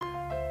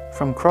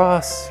from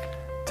cross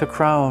to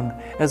crown,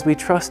 as we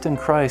trust in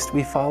Christ,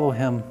 we follow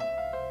him.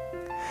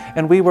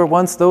 And we were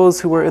once those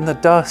who were in the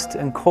dust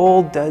and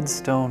cold, dead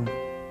stone.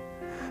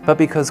 But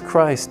because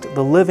Christ,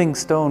 the living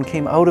stone,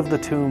 came out of the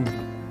tomb,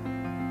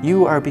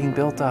 you are being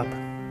built up.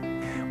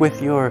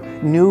 With your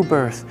new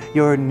birth,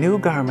 your new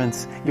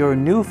garments, your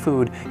new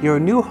food, your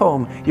new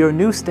home, your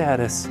new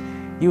status,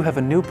 you have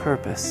a new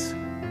purpose: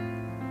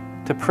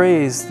 to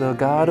praise the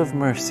God of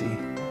mercy,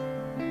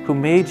 who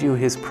made you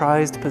his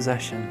prized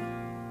possession.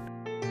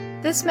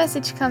 This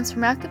message comes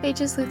from Rock of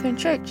Ages Lutheran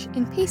Church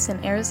in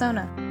Payson,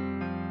 Arizona.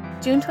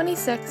 June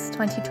 26,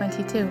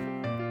 2022.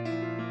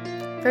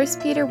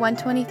 1 Peter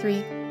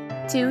 1:23,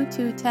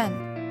 2-10.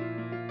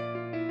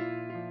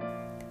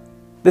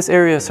 This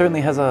area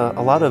certainly has a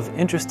lot of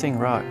interesting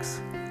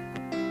rocks.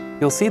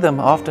 You'll see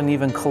them often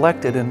even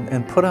collected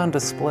and put on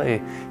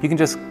display. You can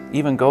just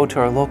even go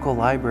to our local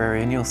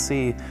library and you'll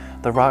see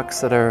the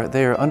rocks that are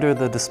there under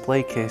the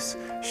display case,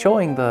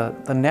 showing the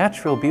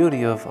natural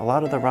beauty of a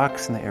lot of the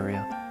rocks in the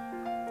area.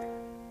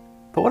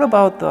 But what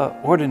about the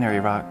ordinary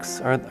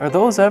rocks? Are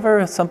those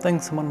ever something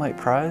someone might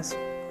prize?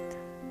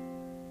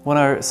 When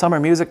our summer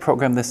music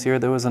program this year,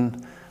 there was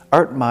an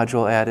art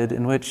module added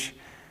in which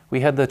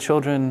we had the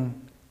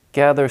children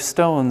gather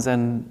stones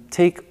and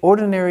take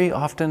ordinary,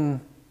 often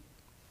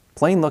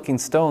plain-looking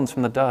stones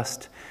from the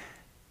dust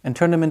and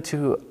turn them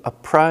into a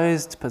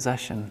prized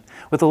possession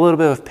with a little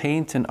bit of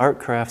paint and art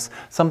crafts,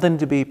 something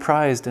to be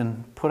prized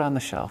and put on the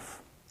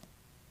shelf.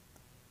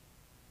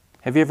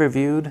 Have you ever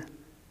viewed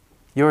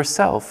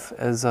yourself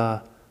as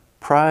a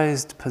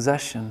prized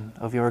possession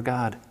of your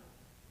God?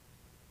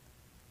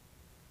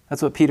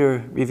 That's what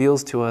Peter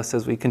reveals to us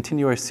as we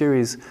continue our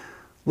series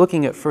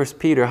looking at 1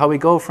 Peter, how we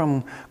go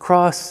from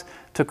cross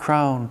to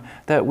crown,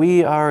 that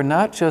we are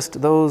not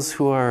just those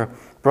who are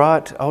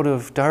brought out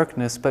of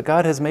darkness, but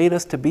God has made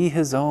us to be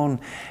his own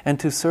and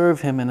to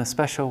serve him in a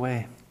special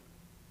way.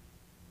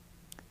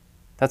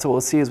 That's what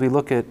we'll see as we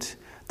look at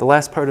the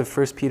last part of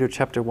 1 Peter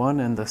chapter 1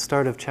 and the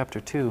start of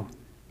chapter 2.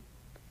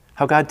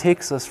 How God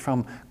takes us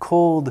from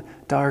cold,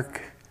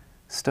 dark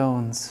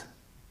stones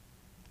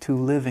to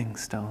living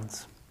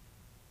stones.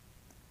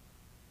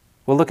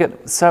 We'll look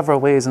at several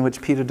ways in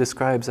which Peter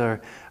describes our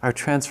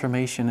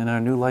transformation and our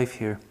new life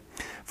here.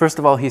 First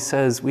of all, he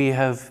says we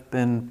have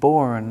been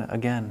born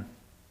again.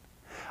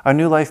 Our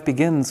new life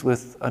begins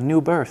with a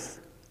new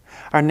birth.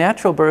 Our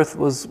natural birth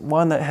was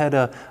one that had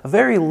a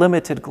very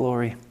limited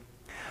glory.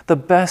 The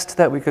best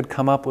that we could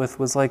come up with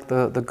was like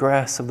the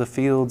grass of the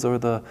fields or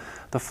the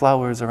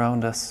flowers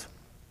around us.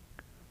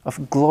 A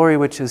glory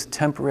which is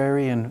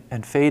temporary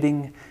and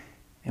fading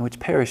and which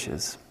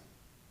perishes.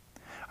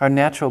 Our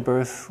natural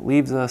birth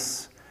leaves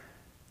us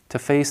to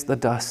face the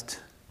dust,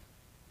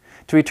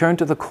 to return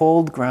to the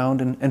cold ground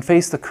and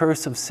face the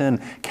curse of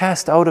sin,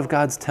 cast out of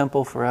God's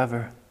temple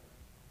forever.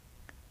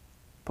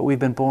 But we've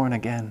been born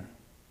again.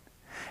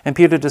 And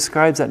Peter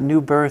describes that new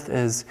birth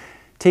as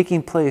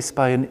taking place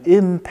by an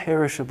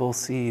imperishable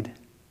seed,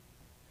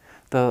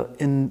 the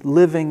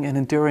living and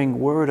enduring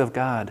Word of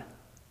God.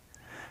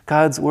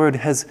 God's Word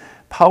has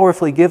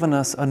powerfully given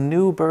us a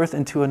new birth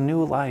into a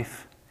new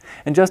life.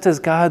 And just as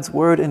God's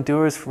Word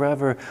endures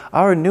forever,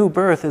 our new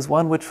birth is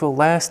one which will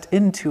last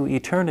into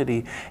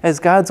eternity. As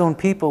God's own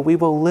people, we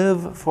will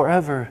live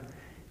forever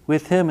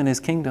with him in his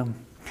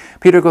kingdom.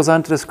 Peter goes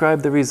on to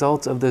describe the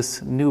results of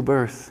this new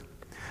birth.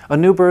 A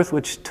new birth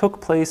which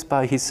took place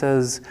by, he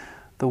says,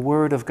 the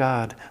Word of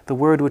God, the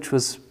Word which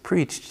was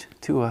preached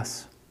to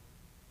us.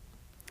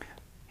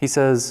 He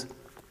says,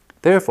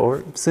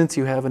 therefore, since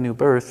you have a new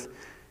birth,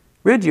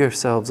 rid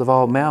yourselves of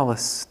all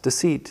malice,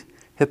 deceit,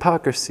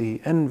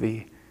 hypocrisy,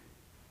 envy,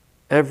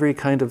 every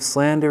kind of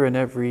slander and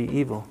every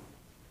evil.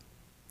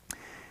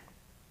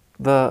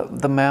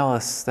 The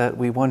malice that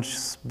we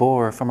once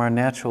bore from our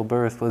natural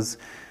birth was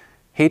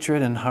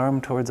hatred and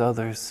harm towards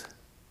others.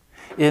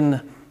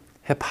 In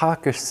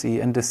hypocrisy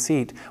and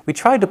deceit, we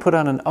tried to put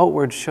on an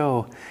outward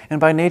show,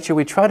 and by nature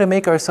we try to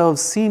make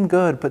ourselves seem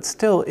good, but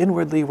still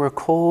inwardly we're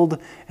cold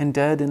and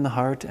dead in the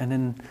heart and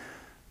in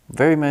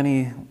very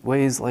many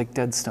ways like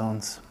dead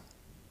stones.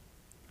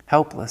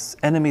 Helpless,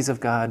 enemies of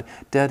God,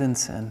 dead in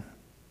sin.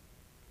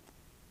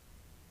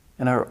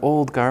 And our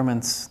old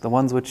garments, the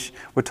ones which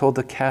we're told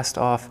to cast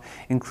off,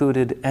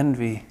 included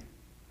envy,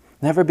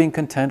 never being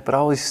content, but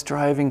always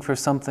striving for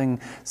something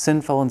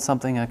sinful and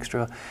something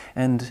extra,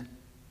 and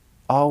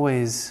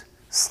always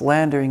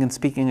slandering and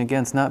speaking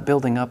against, not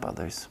building up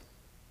others.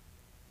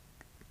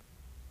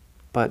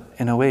 But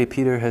in a way,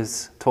 Peter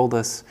has told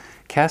us,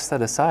 cast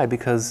that aside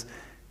because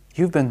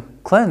you've been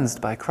cleansed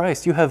by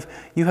Christ. You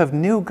have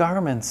new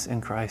garments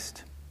in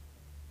Christ.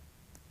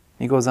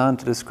 He goes on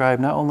to describe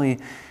not only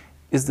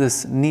is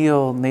this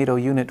neonatal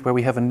unit where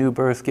we have a new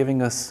birth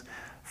giving us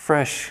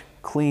fresh,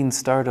 clean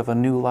start of a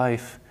new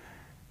life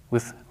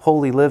with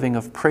holy living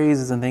of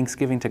praises and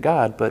thanksgiving to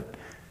God, but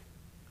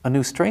a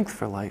new strength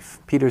for life.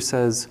 Peter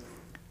says,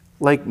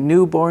 like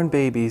newborn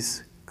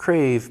babies,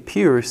 crave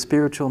pure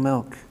spiritual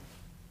milk.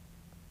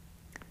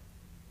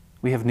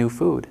 We have new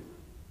food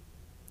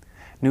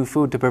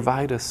to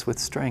provide us with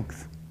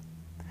strength.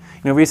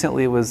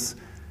 Recently it was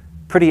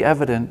pretty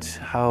evident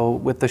how,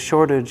 with the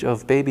shortage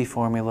of baby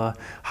formula,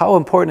 how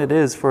important it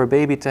is for a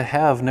baby to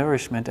have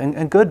nourishment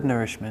and good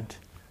nourishment.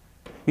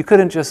 You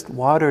couldn't just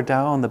water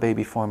down the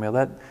baby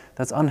formula.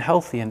 That's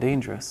unhealthy and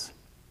dangerous.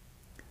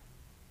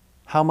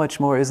 How much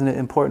more isn't it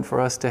important for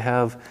us to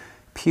have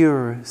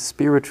pure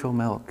spiritual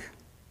milk?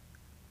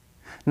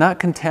 Not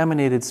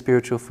contaminated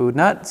spiritual food,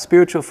 not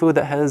spiritual food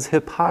that has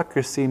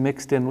hypocrisy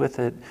mixed in with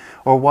it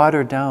or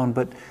watered down,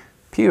 but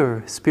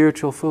pure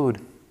spiritual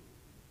food.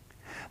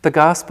 The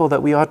gospel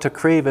that we ought to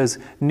crave as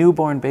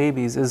newborn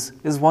babies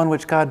is one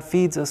which God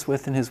feeds us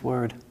with in His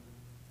Word.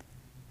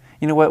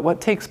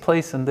 What takes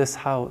place in this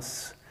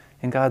house,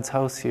 in God's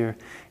house here,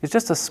 is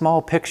just a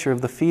small picture of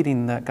the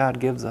feeding that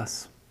God gives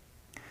us.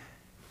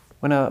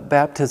 When a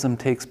baptism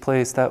takes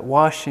place, that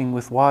washing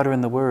with water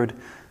and the Word,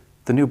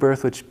 the new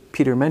birth which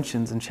Peter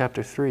mentions in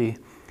chapter 3,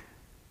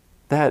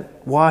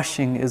 that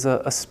washing is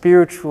a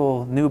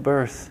spiritual new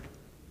birth.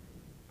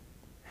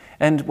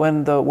 And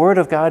when the Word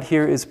of God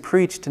here is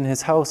preached in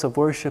His house of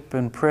worship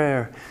and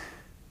prayer,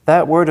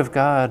 that Word of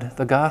God,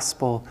 the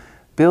gospel,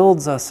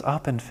 builds us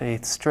up in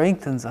faith,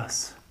 strengthens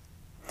us.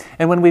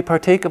 And when we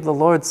partake of the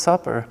Lord's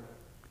Supper,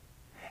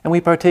 and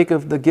we partake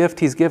of the gift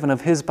He's given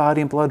of His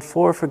body and blood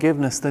for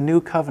forgiveness, the new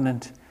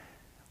covenant,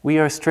 we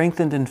are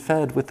strengthened and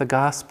fed with the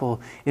gospel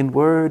in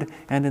word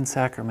and in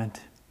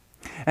sacrament.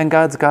 And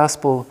God's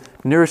gospel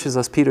nourishes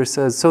us, Peter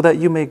says, so that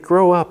you may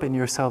grow up in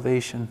your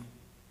salvation.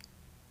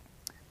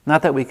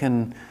 Not that we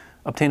can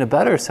obtain a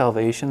better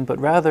salvation, but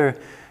rather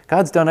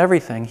God's done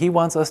everything. He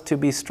wants us to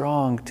be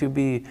strong, to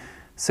be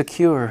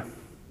secure.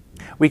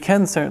 We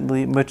can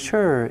certainly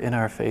mature in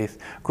our faith,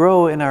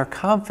 grow in our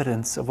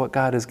confidence of what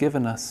God has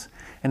given us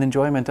and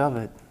enjoyment of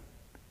it.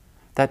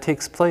 That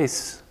takes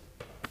place,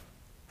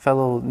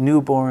 fellow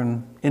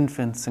newborn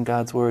infants in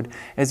God's Word,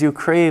 as you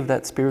crave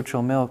that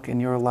spiritual milk in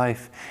your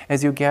life,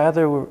 as you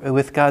gather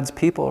with God's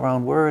people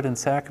around Word and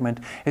Sacrament,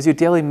 as you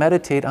daily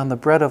meditate on the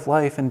bread of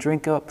life and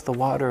drink up the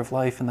water of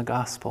life in the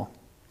gospel.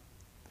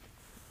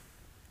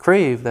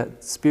 Crave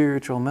that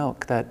spiritual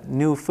milk, that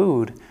new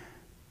food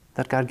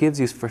that God gives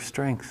you for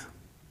strength.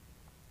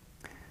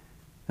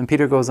 And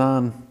Peter goes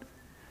on,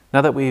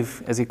 now that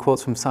we've, as he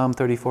quotes from Psalm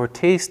 34,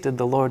 tasted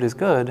the Lord is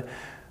good,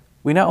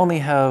 we not only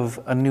have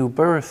a new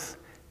birth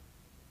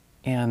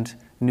and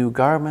new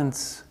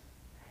garments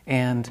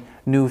and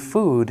new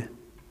food,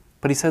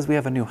 but he says we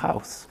have a new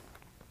house.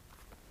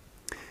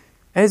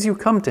 As you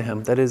come to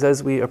Him, that is,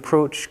 as we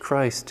approach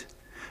Christ,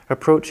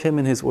 approach Him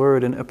in His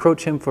Word, and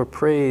approach Him for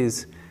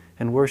praise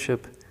and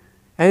worship,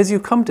 as you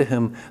come to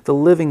Him, the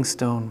living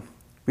stone,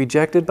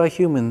 rejected by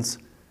humans,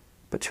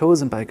 but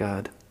chosen by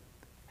God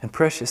and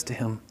precious to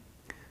Him,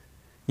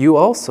 you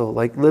also,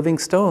 like living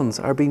stones,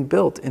 are being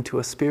built into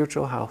a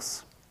spiritual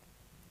house.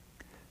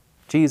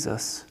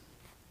 Jesus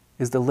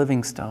is the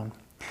living stone.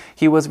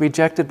 He was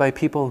rejected by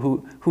people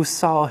who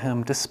saw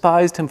Him,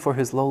 despised Him for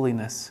His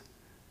lowliness,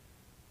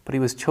 but He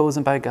was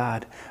chosen by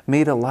God,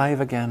 made alive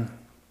again.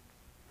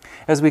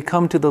 As we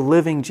come to the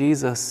living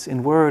Jesus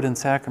in word and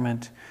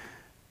sacrament,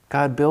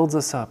 God builds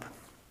us up.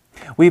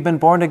 We've been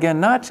born again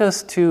not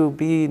just to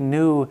be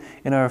new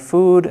in our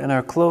food and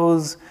our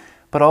clothes,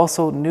 but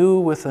also new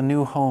with a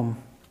new home.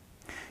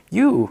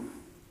 You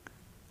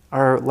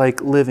are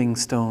like living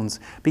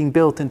stones being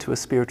built into a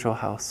spiritual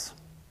house.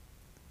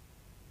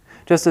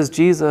 Just as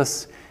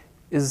Jesus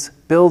is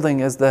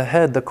building as the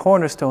head, the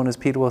cornerstone, as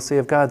Peter will say,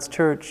 of God's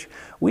church,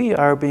 we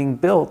are being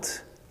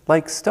built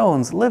like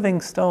stones,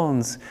 living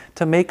stones,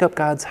 to make up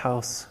God's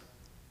house.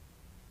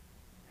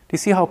 Do you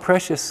see how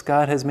precious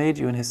God has made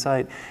you in His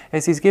sight?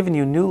 As He's given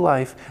you new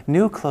life,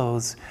 new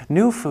clothes,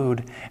 new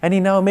food, and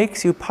He now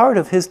makes you part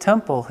of His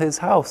temple, His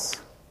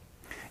house.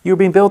 You're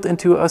being built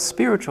into a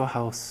spiritual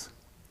house.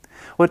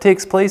 What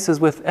takes place is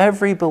with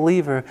every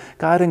believer,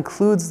 God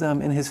includes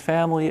them in His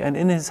family and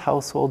in His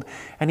household,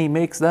 and He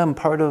makes them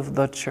part of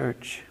the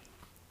church,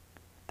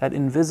 that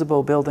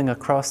invisible building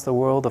across the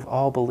world of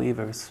all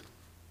believers.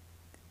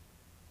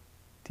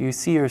 Do you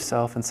see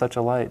yourself in such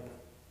a light?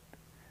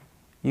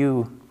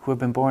 You who have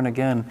been born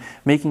again,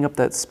 making up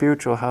that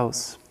spiritual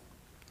house.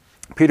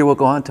 Peter will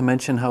go on to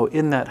mention how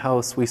in that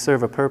house we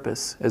serve a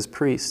purpose as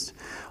priests,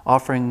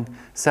 offering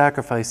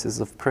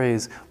sacrifices of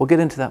praise. We'll get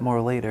into that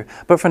more later.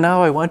 But for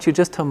now, I want you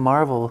just to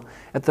marvel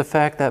at the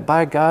fact that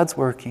by God's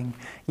working,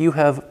 you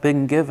have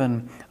been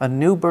given a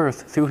new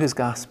birth through His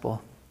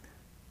gospel.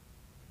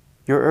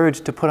 You're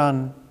urged to put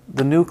on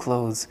the new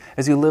clothes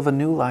as you live a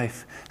new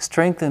life,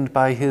 strengthened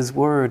by His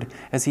Word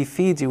as He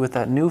feeds you with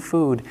that new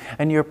food,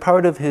 and you're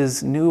part of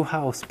His new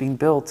house being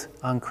built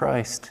on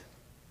Christ.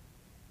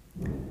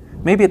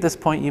 Maybe at this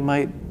point you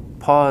might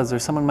pause, or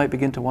someone might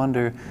begin to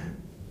wonder,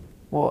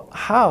 well,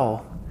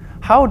 how?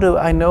 How do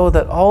I know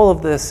that all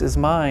of this is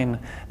mine,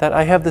 that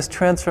I have this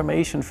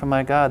transformation from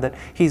my God, that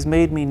He's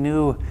made me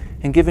new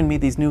and given me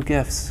these new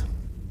gifts?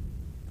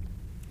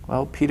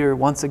 Well, Peter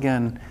once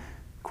again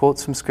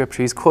quotes from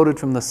Scripture. He's quoted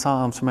from the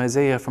Psalms, from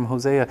Isaiah, from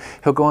Hosea.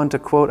 He'll go on to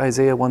quote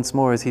Isaiah once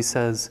more as he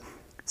says,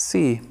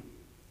 "See,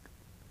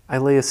 I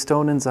lay a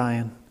stone in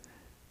Zion,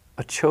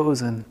 a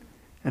chosen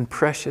and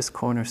precious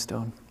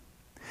cornerstone.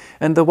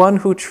 And the one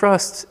who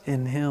trusts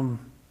in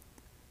him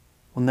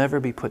will never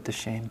be put to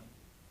shame.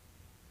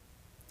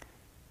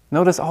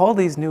 Notice all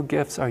these new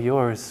gifts are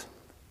yours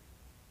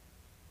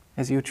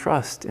as you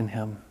trust in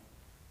him.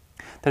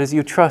 That is,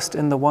 you trust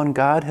in the one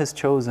God has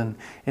chosen,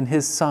 in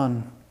his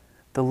Son,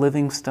 the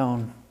living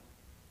stone.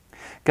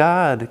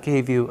 God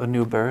gave you a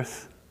new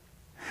birth.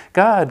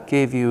 God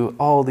gave you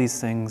all these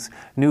things,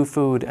 new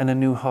food and a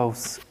new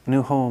house,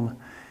 new home.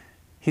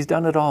 He's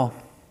done it all.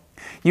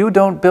 You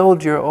don't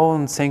build your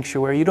own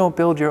sanctuary. You don't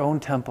build your own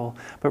temple,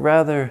 but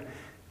rather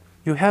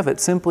you have it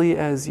simply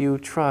as you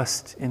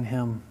trust in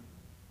him.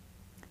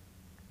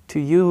 To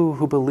you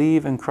who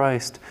believe in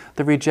Christ,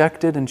 the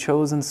rejected and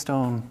chosen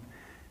stone,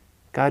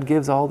 God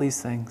gives all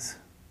these things.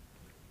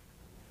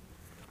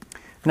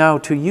 Now,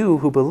 to you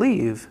who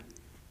believe,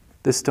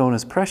 this stone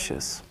is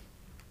precious,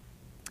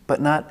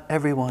 but not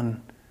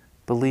everyone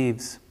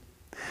believes.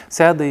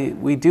 Sadly,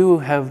 we do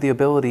have the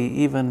ability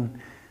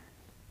even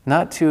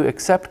not to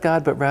accept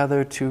God, but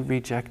rather to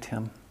reject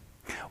him.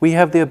 We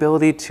have the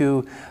ability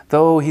to,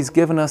 though he's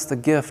given us the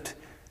gift,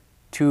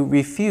 to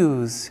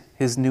refuse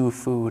his new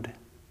food,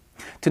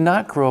 to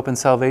not grow up in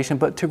salvation,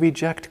 but to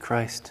reject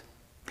Christ.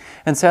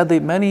 And sadly,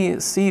 many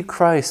see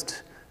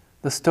Christ,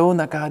 the stone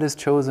that God has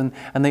chosen,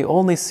 and they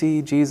only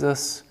see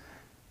Jesus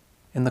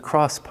in the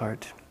cross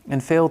part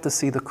and fail to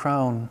see the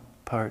crown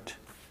part,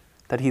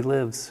 that he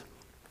lives.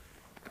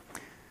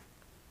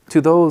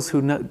 To those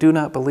who do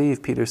not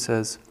believe, Peter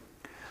says,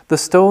 the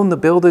stone the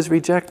builders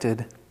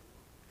rejected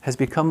has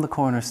become the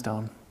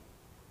cornerstone.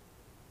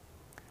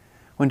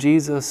 When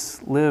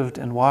Jesus lived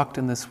and walked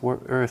in this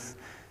earth,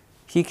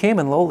 he came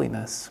in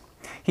lowliness.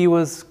 He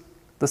was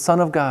the Son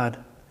of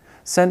God,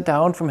 sent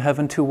down from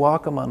heaven to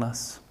walk among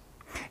us.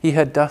 He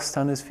had dust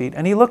on his feet,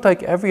 and he looked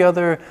like every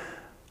other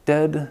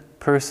dead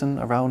person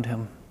around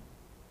him.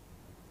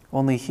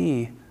 Only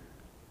he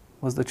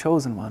was the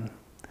chosen one,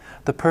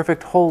 the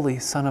perfect, holy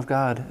Son of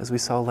God, as we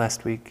saw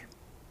last week.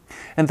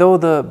 And though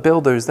the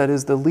builders, that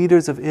is, the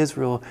leaders of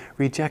Israel,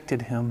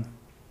 rejected him,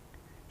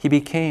 he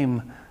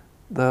became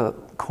the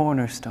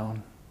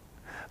cornerstone,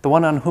 the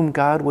one on whom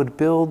God would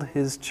build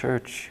his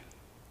church.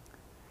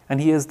 And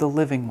he is the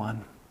living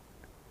one.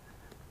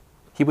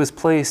 He was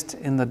placed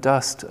in the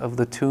dust of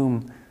the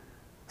tomb,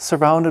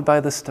 surrounded by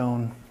the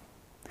stone,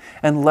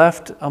 and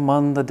left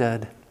among the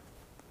dead.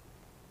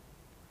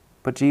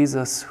 But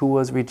Jesus, who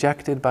was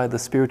rejected by the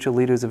spiritual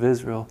leaders of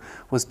Israel,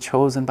 was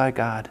chosen by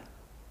God,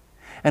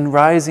 and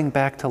rising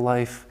back to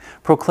life,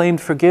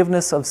 proclaimed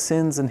forgiveness of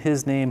sins in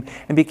his name,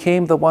 and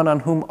became the one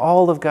on whom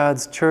all of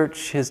God's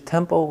church, his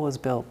temple, was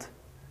built.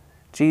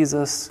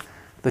 Jesus,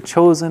 the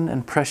chosen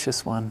and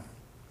precious one.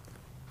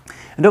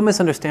 And don't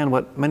misunderstand,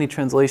 what many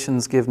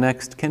translations give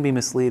next can be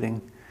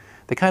misleading.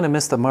 They kind of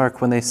miss the mark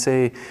when they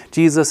say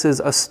Jesus is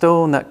a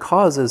stone that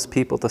causes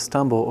people to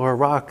stumble, or a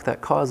rock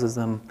that causes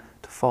them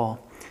to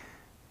fall.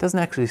 It doesn't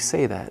actually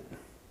say that.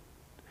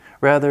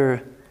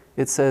 Rather,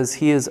 it says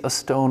he is a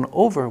stone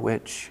over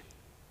which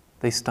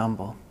they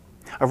stumble,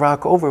 a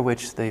rock over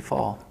which they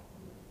fall.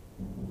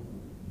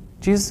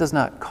 Jesus does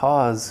not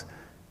cause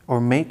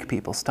or make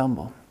people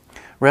stumble.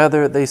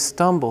 Rather, they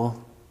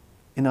stumble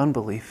in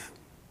unbelief.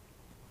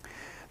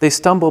 They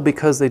stumble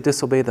because they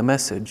disobey the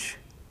message,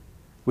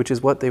 which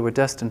is what they were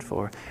destined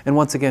for. And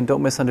once again,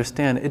 don't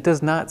misunderstand, it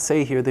does not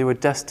say here they were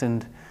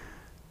destined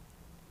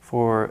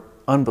for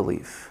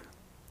unbelief.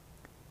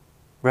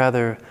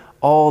 Rather,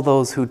 all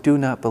those who do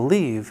not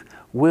believe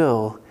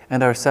will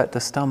and are set to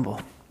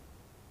stumble.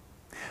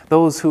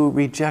 Those who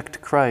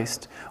reject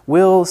Christ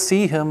will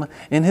see him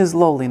in his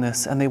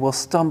lowliness, and they will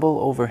stumble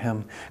over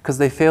him because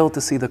they fail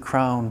to see the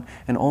crown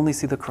and only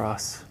see the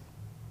cross.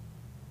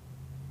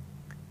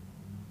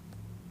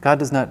 God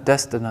does not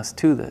destine us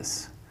to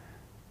this,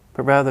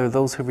 but rather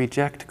those who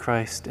reject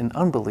Christ in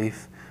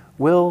unbelief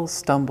will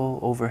stumble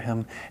over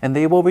him, and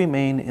they will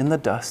remain in the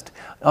dust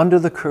under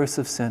the curse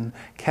of sin,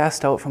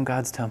 cast out from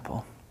God's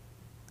temple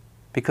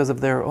because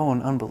of their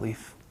own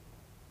unbelief.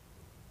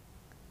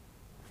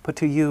 But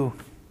to you,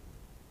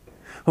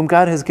 whom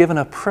God has given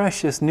a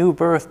precious new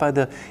birth by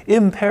the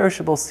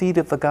imperishable seed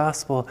of the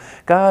gospel,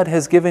 God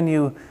has given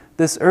you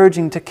this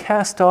urging to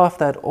cast off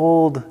that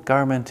old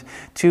garment,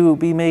 to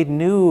be made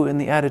new in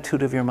the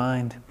attitude of your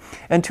mind,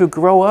 and to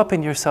grow up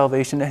in your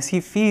salvation as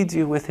he feeds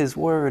you with his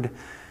word,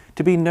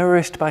 to be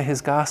nourished by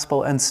his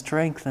gospel and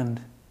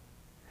strengthened,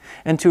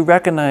 and to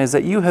recognize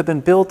that you have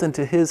been built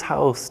into his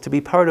house to be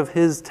part of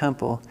his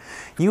temple.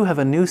 You have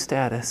a new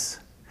status,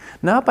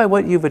 not by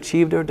what you've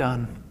achieved or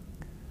done,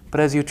 but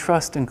as you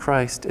trust in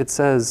Christ. It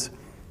says,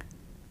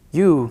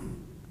 you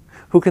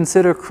who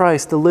consider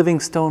Christ the living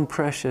stone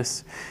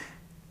precious,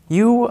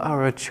 you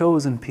are a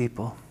chosen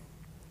people,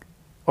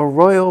 a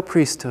royal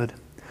priesthood,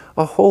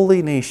 a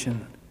holy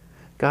nation,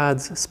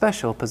 God's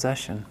special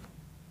possession.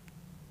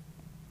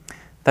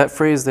 That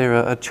phrase there,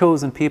 a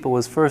chosen people,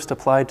 was first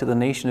applied to the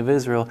nation of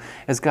Israel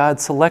as God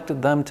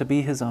selected them to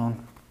be his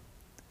own.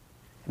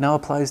 It now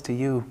applies to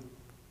you.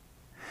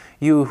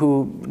 You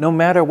who, no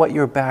matter what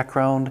your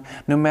background,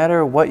 no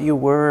matter what you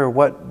were or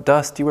what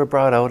dust you were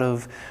brought out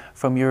of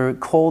from your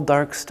cold,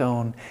 dark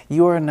stone,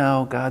 you are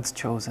now God's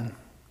chosen.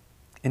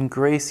 In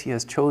grace, He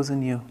has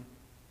chosen you.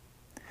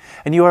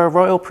 And you are a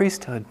royal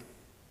priesthood.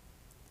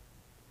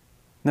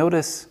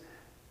 Notice,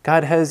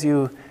 God has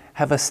you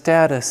have a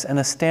status and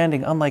a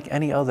standing unlike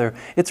any other.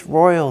 It's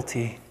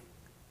royalty.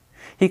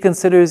 He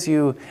considers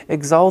you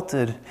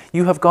exalted.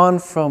 You have gone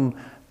from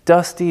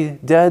dusty,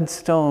 dead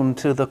stone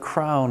to the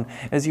crown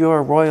as you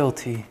are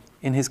royalty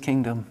in His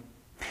kingdom.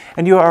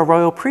 And you are a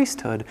royal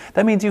priesthood.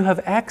 That means you have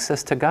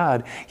access to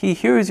God. He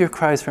hears your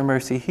cries for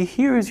mercy. He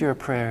hears your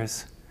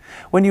prayers.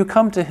 When you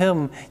come to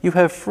Him, you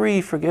have free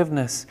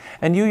forgiveness,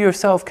 and you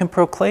yourself can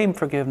proclaim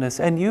forgiveness,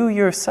 and you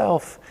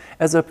yourself,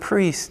 as a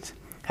priest,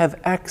 have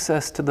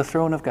access to the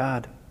throne of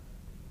God.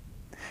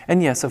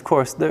 And yes, of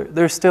course,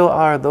 there still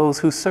are those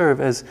who serve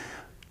as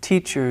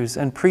teachers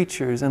and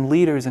preachers and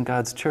leaders in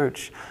God's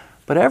church,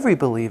 but every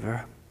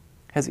believer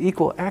has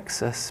equal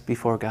access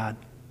before God.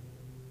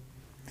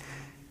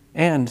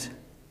 And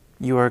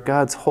you are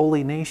God's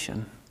holy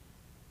nation.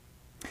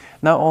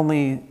 Not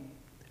only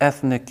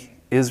ethnic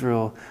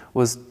Israel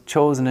was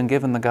chosen and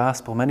given the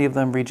gospel, many of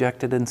them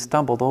rejected and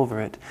stumbled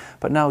over it,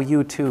 but now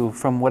you too,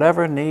 from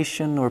whatever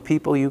nation or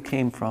people you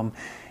came from,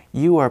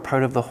 you are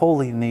part of the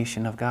holy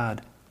nation of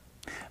God,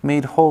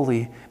 made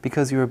holy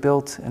because you are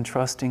built and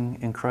trusting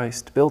in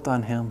Christ, built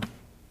on Him.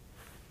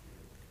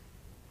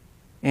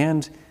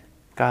 And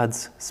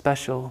God's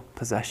special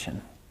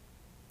possession.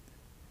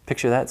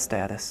 Picture that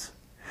status.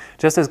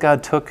 Just as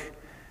God took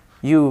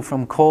you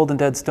from cold and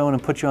dead stone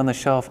and put you on the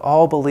shelf,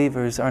 all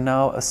believers are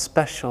now a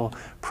special,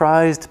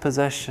 prized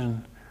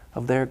possession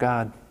of their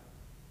God.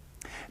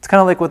 It's kind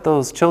of like what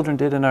those children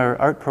did in our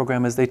art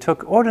program, is they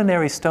took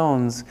ordinary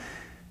stones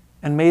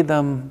and made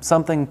them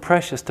something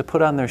precious to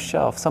put on their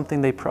shelf,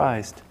 something they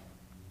prized.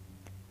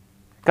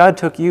 God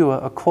took you,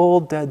 a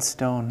cold, dead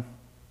stone,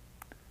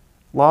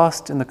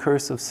 lost in the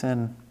curse of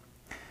sin.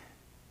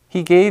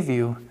 He gave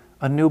you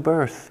a new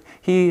birth.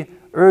 He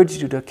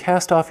urged you to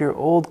cast off your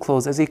old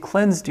clothes as He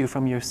cleansed you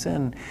from your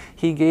sin.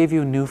 He gave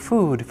you new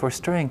food for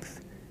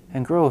strength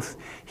and growth.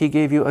 He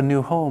gave you a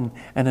new home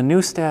and a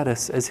new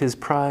status as His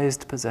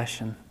prized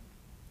possession.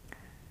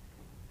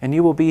 And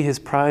you will be His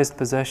prized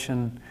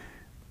possession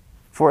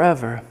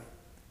forever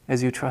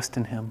as you trust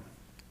in Him.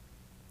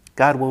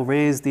 God will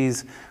raise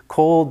these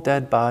cold,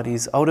 dead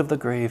bodies out of the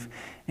grave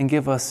and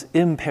give us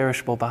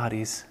imperishable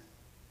bodies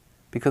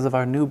because of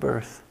our new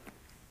birth.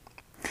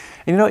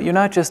 And you know what? You're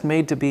not just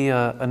made to be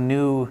a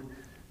new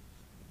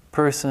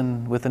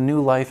person with a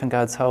new life in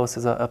God's house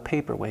as a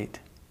paperweight.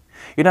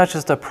 You're not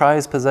just a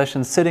prized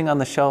possession sitting on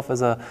the shelf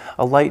as a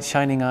light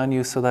shining on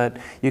you so that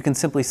you can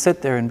simply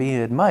sit there and be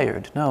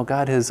admired. No,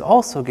 God has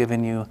also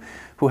given you,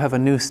 who have a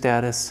new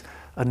status,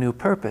 a new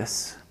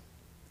purpose.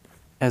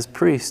 As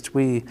priests,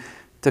 we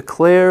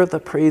declare the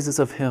praises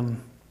of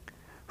Him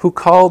who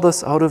called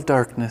us out of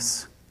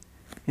darkness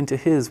into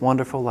His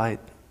wonderful light.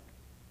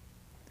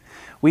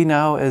 We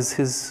now, as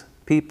His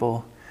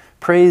people,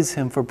 praise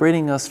Him for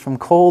bringing us from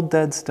cold,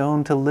 dead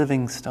stone to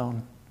living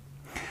stone.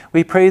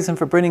 We praise Him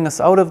for bringing us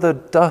out of the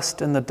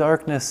dust and the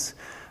darkness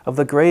of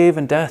the grave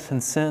and death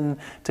and sin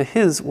to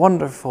His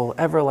wonderful,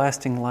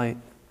 everlasting light.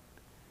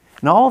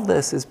 And all of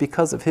this is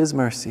because of His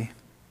mercy.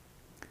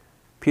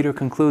 Peter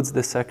concludes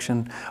this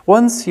section.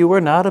 Once you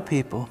were not a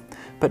people,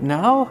 but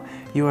now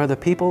you are the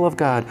people of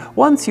God.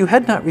 Once you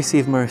had not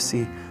received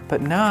mercy,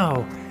 but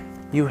now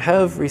you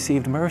have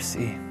received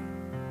mercy.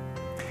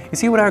 You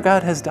see what our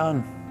God has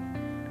done?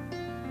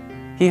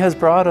 He has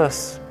brought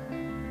us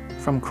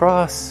from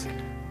cross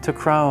to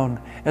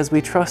crown. As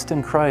we trust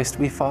in Christ,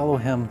 we follow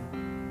Him.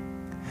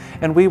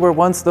 And we were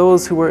once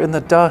those who were in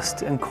the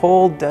dust and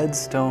cold, dead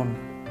stone.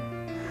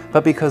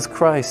 But because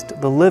Christ,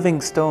 the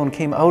living stone,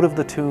 came out of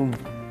the tomb,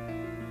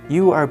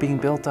 you are being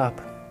built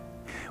up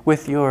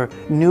with your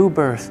new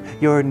birth,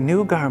 your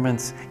new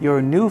garments,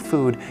 your new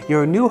food,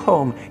 your new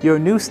home, your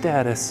new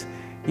status.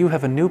 You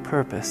have a new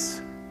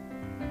purpose: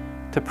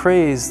 to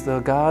praise the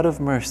God of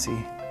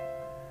mercy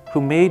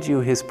who made you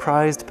His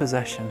prized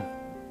possession.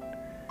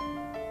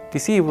 Do you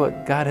see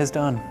what God has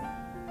done?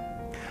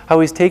 How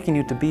He's taken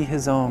you to be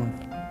His own,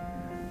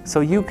 so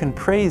you can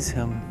praise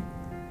Him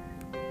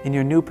in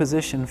your new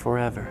position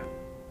forever.